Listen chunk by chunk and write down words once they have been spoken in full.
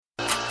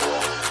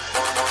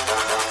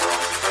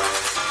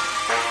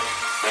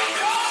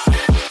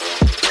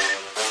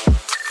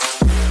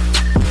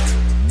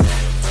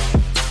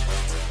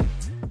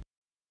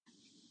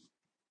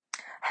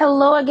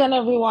Hello again,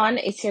 everyone.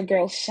 It's your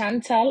girl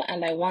Chantal,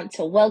 and I want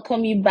to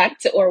welcome you back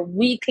to our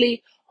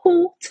weekly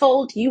Who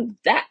Told You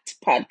That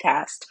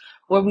podcast,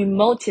 where we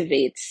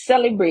motivate,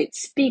 celebrate,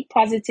 speak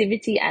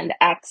positivity, and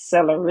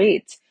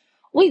accelerate.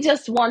 We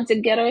just want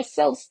to get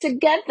ourselves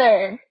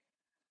together.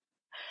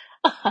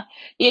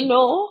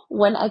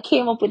 When I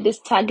came up with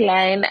this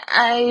tagline,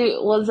 I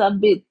was a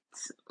bit,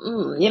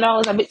 I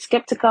was a bit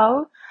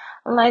skeptical.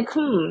 I'm like,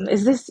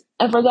 is this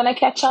ever gonna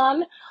catch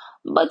on?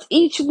 But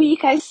each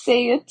week I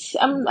say it,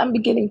 I'm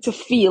beginning to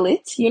feel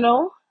it.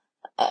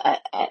 I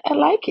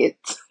like it.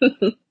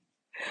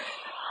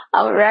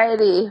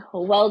 Alrighty,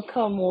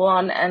 welcome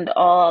one and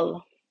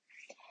all.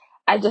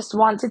 I just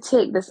want to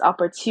take this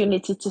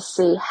opportunity to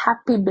say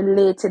happy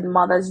belated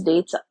Mother's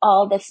Day to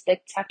all the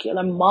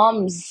spectacular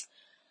moms.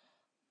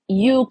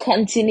 You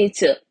continue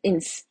to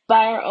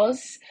inspire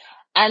us,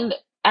 and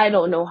I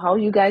don't know how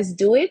you guys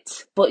do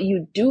it, but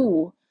you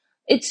do.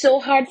 It's so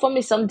hard for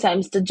me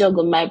sometimes to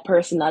juggle my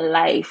personal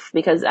life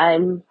because I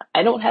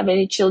don't have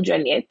any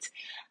children yet,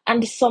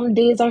 and some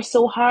days are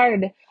so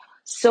hard.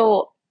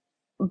 So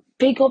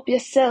big up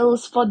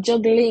yourselves for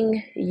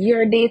juggling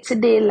your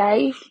day-to-day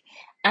life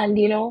and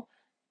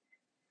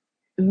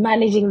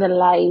managing the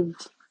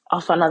life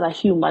of another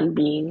human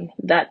being.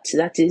 That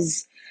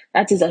is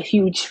a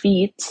huge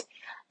feat,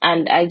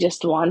 and I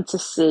just want to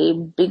say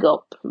big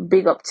up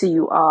to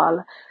you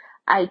all.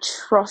 I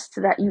trust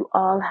that you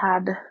all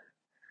had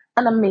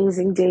an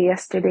amazing day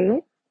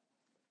yesterday,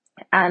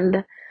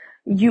 and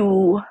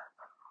you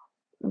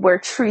were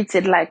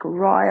treated like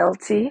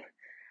royalty,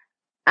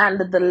 and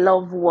the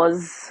love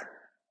was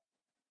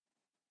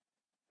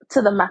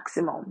to the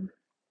maximum.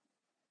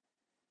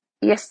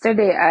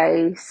 Yesterday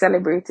I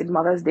celebrated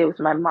Mother's Day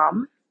with my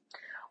mom.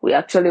 We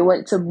actually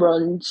went to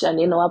brunch, and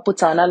I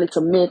put on a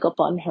little makeup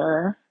on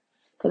her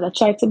because I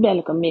tried to be a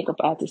little makeup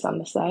artist on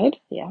the side.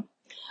 Yeah.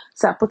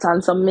 So I put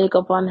on some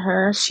makeup on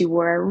her. She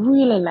wore a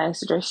really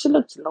nice dress. She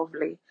looked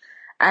lovely.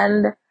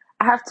 And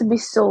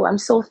I'm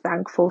so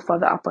thankful for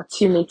the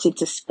opportunity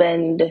to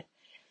spend,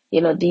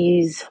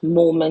 these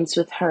moments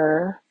with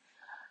her.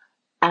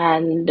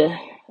 And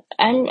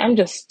I'm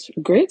just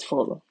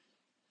grateful.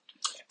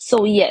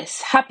 So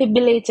yes, happy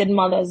belated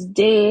Mother's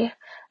Day.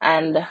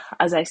 And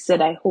as I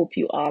said, I hope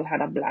you all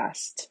had a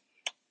blast.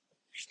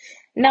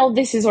 Now,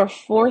 this is our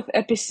fourth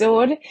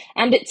episode,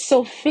 and it's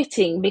so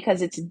fitting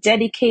because it's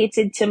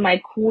dedicated to my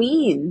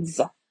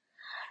queens.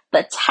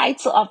 The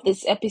title of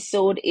this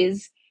episode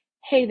is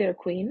Hey There,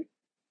 Queen.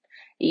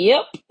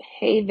 Yep,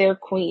 Hey There,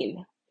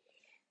 Queen.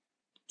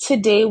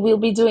 Today, we'll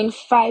be doing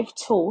 5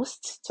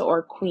 toasts to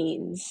our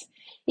queens.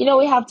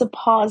 We have to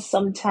pause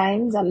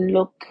sometimes and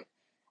look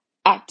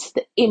at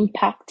the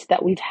impact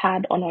that we've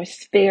had on our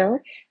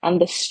sphere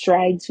and the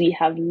strides we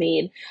have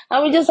made.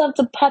 And we just have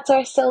to pat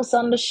ourselves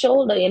on the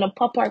shoulder,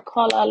 pop our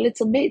collar a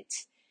little bit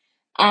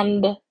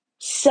and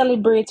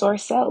celebrate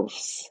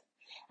ourselves.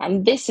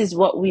 And this is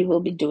what we will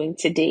be doing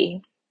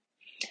today.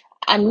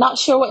 I'm not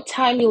sure what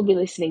time you'll be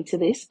listening to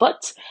this,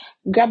 but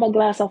grab a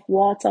glass of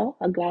water,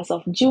 a glass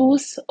of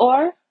juice,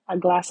 or a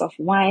glass of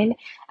wine,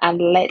 and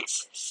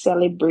let's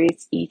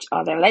celebrate each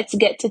other. Let's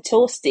get to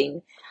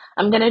toasting.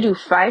 I'm going to do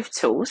 5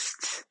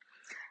 toasts,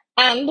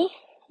 and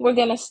we're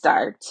going to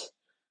start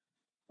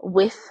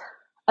with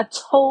a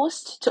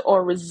toast to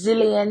our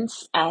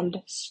resilience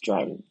and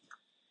strength.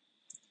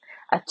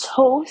 A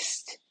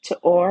toast to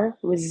our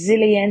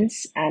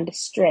resilience and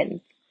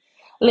strength.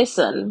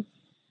 Listen,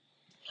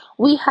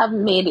 we have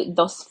made it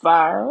thus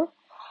far,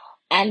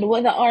 and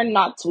whether or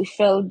not we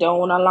fell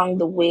down along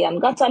the way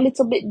and got a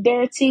little bit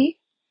dirty,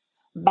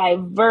 by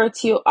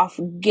virtue of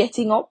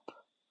getting up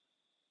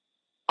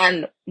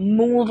and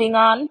moving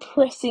on,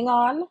 pressing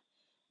on,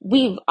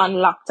 we've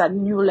unlocked a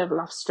new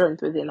level of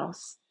strength within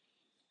us.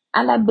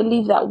 And I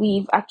believe that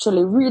we've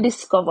actually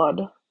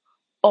rediscovered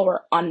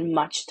our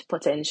unmatched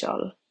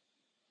potential.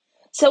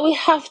 So we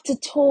have to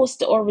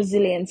toast our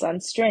resilience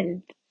and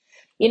strength.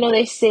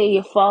 They say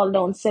you fall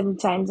down 7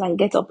 times and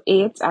get up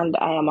 8, and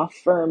I am a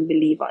firm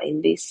believer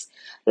in this.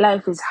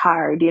 Life is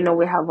hard,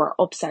 we have our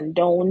ups and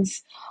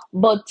downs,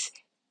 but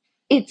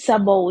it's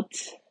about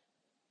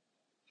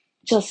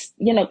just,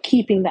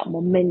 keeping that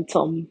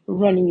momentum,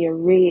 running your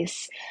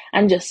race,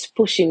 and just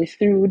pushing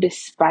through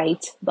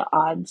despite the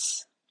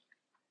odds.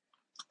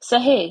 So,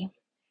 hey,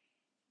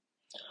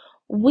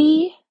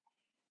 we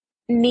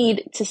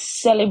need to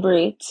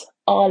celebrate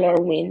all our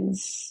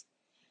wins,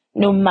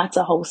 no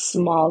matter how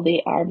small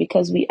they are,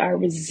 because we are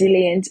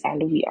resilient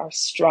and we are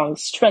strong.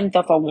 Strength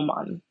of a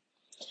woman.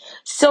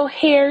 So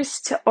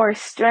here's to our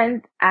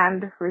strength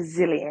and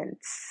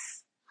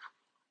resilience.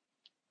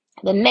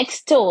 The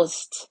next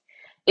toast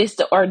is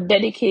to our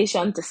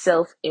dedication to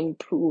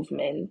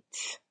self-improvement.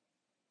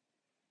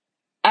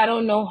 I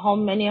don't know how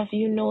many of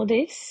you know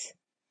this,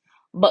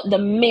 but the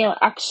mere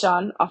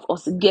action of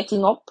us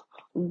getting up,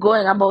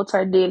 going about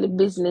our daily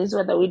business,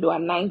 whether we do a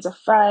 9 to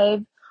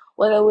 5,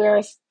 whether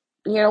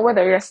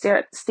whether you're a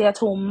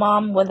stay-at-home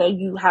mom, whether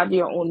you have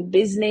your own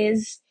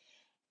business,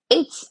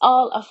 it's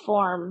all a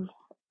form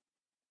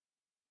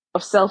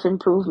of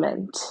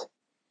self-improvement.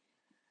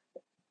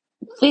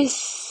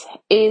 This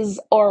is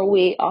our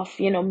way of,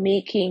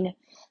 making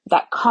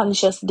that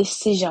conscious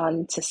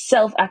decision to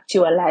self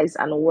actualize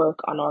and work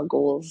on our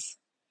goals.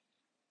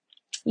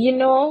 You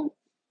know,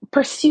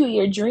 pursue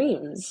your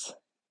dreams.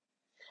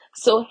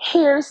 So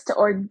here's to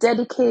our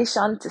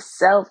dedication to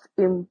self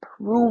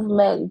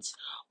improvement.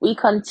 We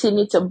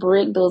continue to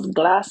break those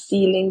glass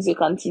ceilings, we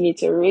continue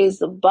to raise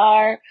the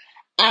bar,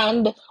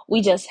 and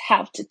we just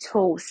have to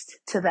toast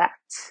to that.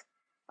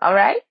 All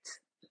right?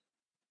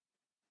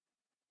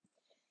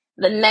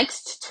 The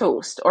next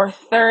toast, or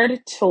third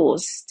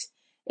toast,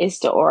 is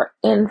to our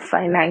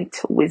infinite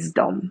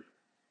wisdom.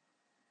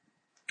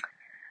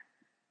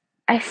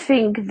 I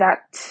think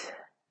that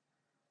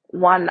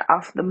one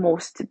of the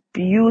most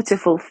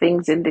beautiful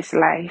things in this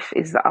life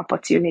is the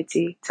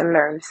opportunity to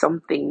learn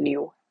something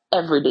new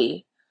every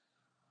day.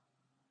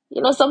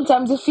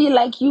 Sometimes you feel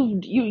like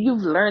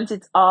you've learned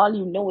it all,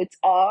 you know it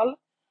all,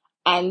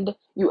 and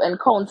you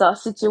encounter a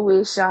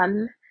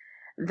situation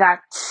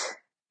that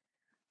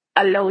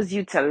allows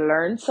you to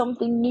learn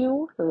something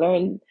new,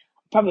 learn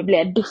probably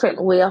a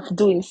different way of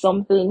doing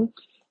something.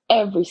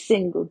 Every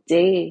single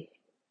day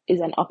is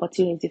an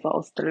opportunity for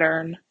us to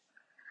learn.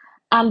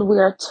 And we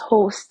are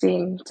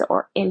toasting to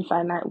our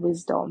infinite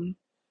wisdom.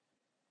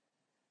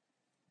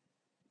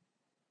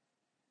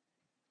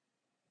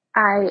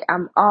 I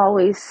am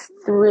always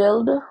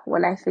thrilled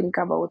when I think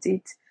about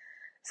it.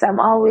 So I'm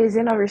always,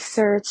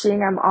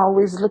 researching. I'm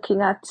always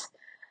looking at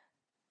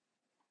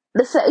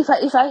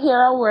if I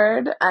hear a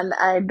word and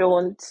I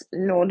don't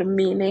know the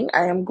meaning,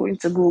 I am going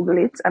to Google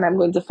it and I'm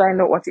going to find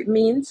out what it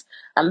means.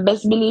 And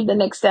best believe the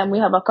next time we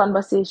have a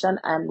conversation,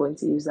 I'm going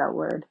to use that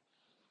word.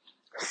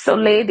 So,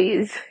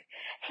 ladies,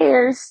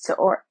 here's to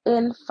our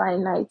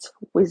infinite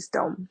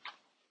wisdom.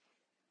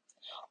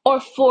 Our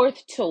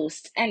fourth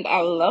toast, and I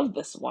love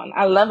this one.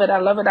 I love it. I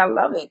love it. I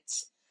love it.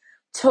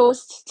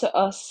 Toast to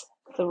us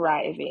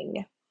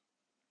thriving.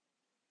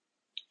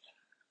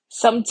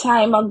 Some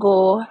time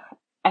ago,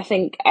 I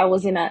think I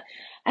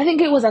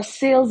think it was a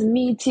sales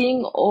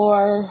meeting,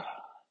 or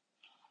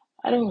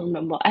I don't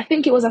remember. I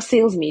think it was a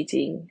sales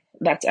meeting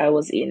that I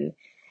was in,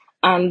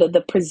 and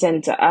the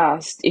presenter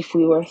asked if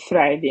we were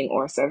thriving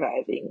or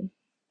surviving.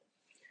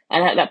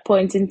 And at that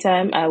point in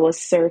time, I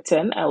was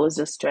certain I was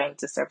just trying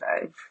to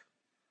survive.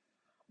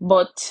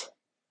 But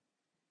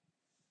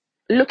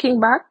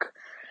looking back,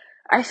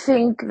 I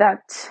think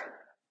that,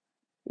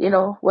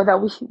 whether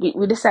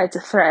we decide to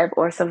thrive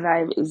or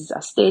survive is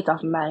a state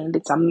of mind,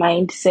 it's a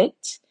mindset.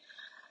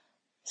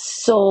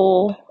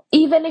 So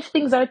even if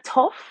things are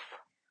tough,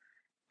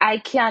 I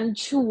can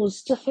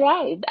choose to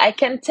thrive. I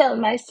can tell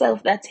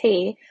myself that,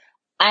 hey,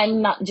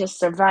 I'm not just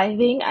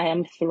surviving, I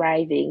am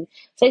thriving.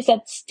 So it's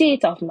a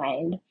state of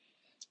mind.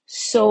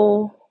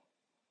 So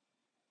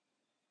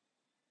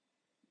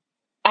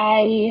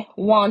I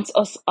want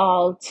us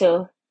all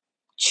to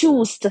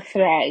choose to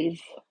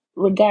thrive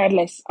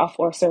regardless of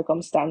our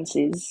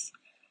circumstances.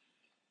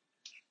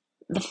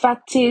 The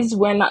fact is,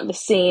 we're not the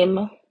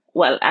same.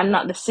 Well, I'm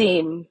not the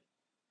same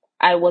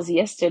I was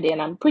yesterday,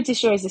 and I'm pretty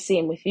sure it's the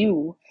same with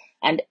you.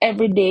 And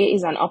every day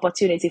is an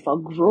opportunity for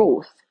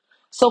growth.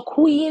 So,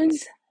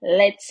 queens,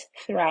 let's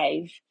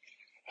thrive.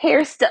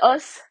 Here's to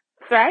us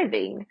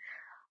thriving.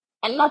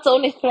 And not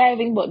only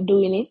thriving, but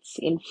doing it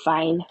in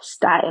fine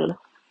style.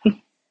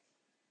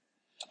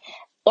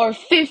 Our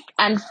fifth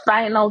and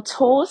final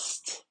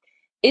toast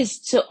is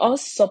to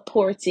us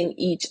supporting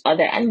each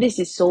other. And this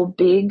is so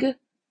big.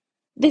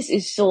 This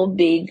is so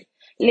big.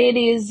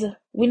 Ladies,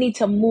 we need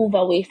to move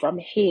away from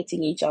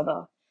hating each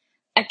other.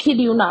 I kid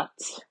you not.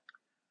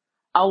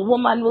 A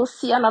woman will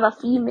see another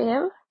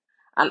female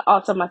and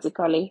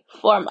automatically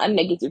form a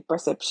negative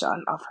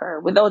perception of her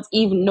without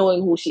even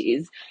knowing who she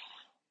is.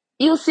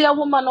 You see a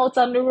woman out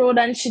on the road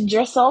and she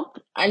dress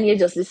up and you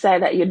just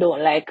decide that you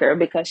don't like her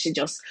because she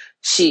dress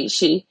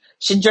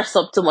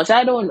up too much.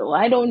 I don't know.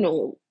 I don't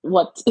know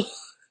what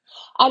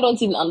I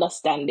don't even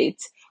understand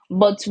it.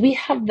 But we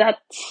have that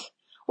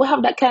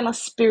kind of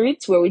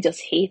spirit where we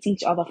just hate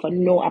each other for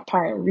no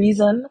apparent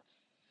reason.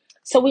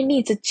 So we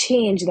need to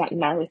change that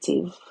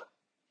narrative.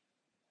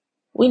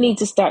 We need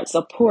to start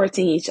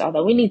supporting each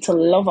other. We need to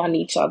love on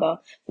each other.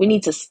 We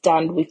need to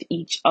stand with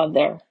each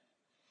other.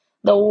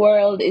 The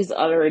world is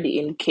already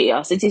in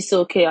chaos. It is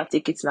so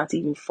chaotic, it's not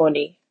even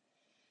funny.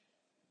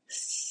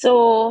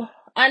 So,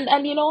 and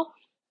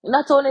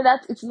not only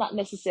that, it's not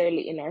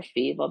necessarily in our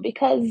favor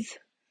because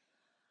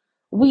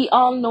we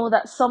all know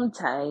that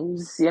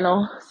sometimes,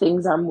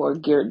 things are more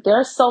geared. There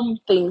are some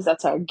things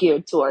that are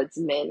geared towards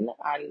men,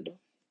 and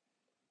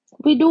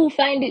we do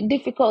find it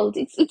difficult.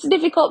 It's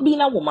difficult being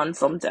a woman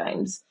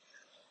sometimes.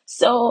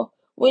 So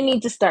we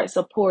need to start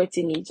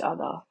supporting each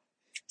other.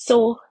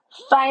 So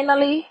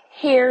finally,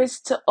 here's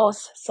to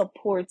us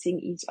supporting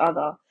each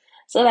other.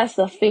 So that's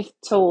the fifth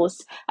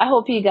toast. I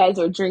hope you guys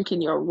are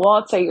drinking your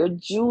water, your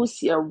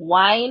juice, your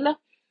wine,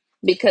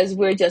 because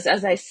we're just,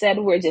 as I said,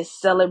 we're just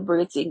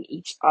celebrating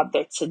each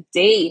other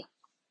today.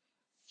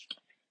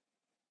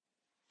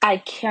 I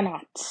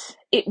cannot.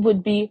 It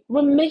would be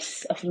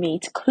remiss of me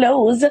to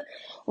close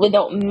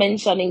without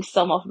mentioning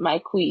some of my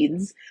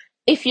queens.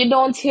 If you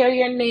don't hear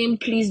your name,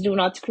 please do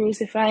not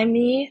crucify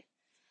me.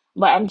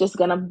 But I'm just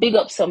gonna big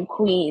up some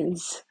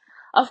queens.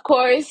 Of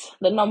course,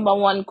 the number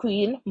one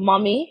queen,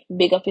 mommy,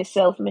 big up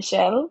yourself,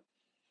 Michelle.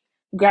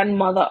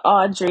 Grandmother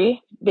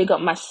Audrey, big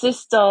up my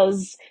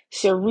sisters,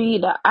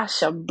 Sharita,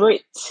 Asha,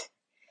 Britt,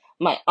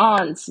 my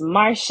aunts,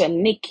 Marcia,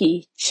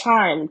 Nikki,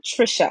 Charm,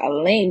 Trisha,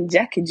 Elaine,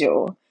 Jackie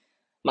Joe,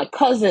 my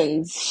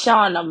cousins,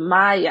 Shauna,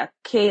 Maya,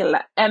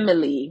 Kayla,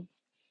 Emily,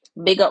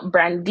 big up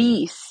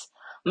Brandice,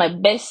 my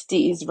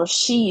besties,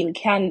 Rasheen,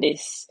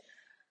 Candice,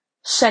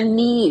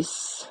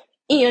 Shanice,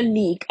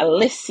 Ionique,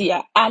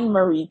 Alicia,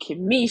 Anne-Marie,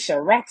 Kimisha,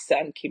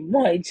 Roxanne,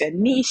 Kimoy,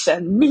 Janisha,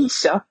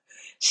 Nisha,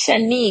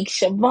 Shanique,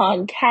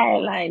 Siobhan,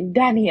 Caroline,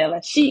 Daniela,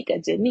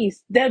 Ashika,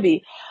 Janice,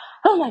 Debbie.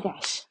 Oh my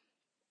gosh.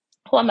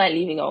 Who am I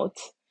leaving out?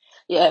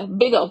 Yeah,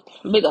 big up,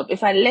 big up.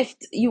 If I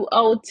left you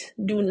out,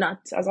 do not,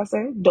 as I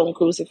said, don't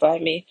crucify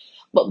me.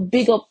 But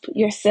big up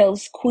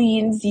yourselves,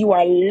 queens. You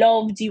are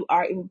loved. You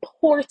are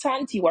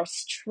important. You are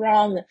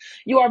strong.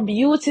 You are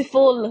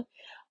beautiful.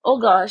 Oh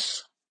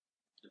gosh.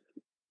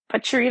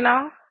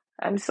 Patrina,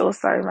 I'm so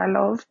sorry, my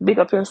love. Big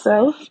up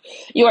yourself.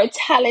 You are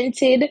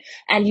talented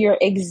and your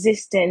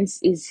existence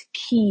is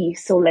key.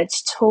 So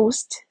let's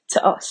toast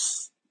to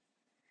us.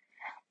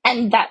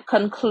 And that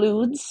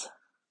concludes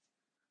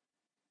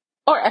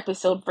our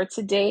episode for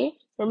today.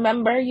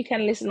 Remember, you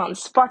can listen on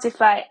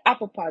Spotify,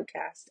 Apple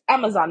Podcast,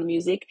 Amazon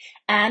Music,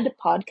 and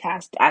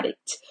Podcast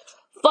Addict.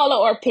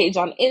 Follow our page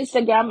on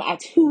Instagram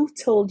at Who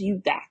Told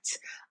You That.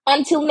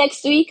 Until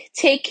next week,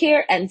 take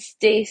care and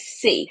stay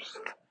safe.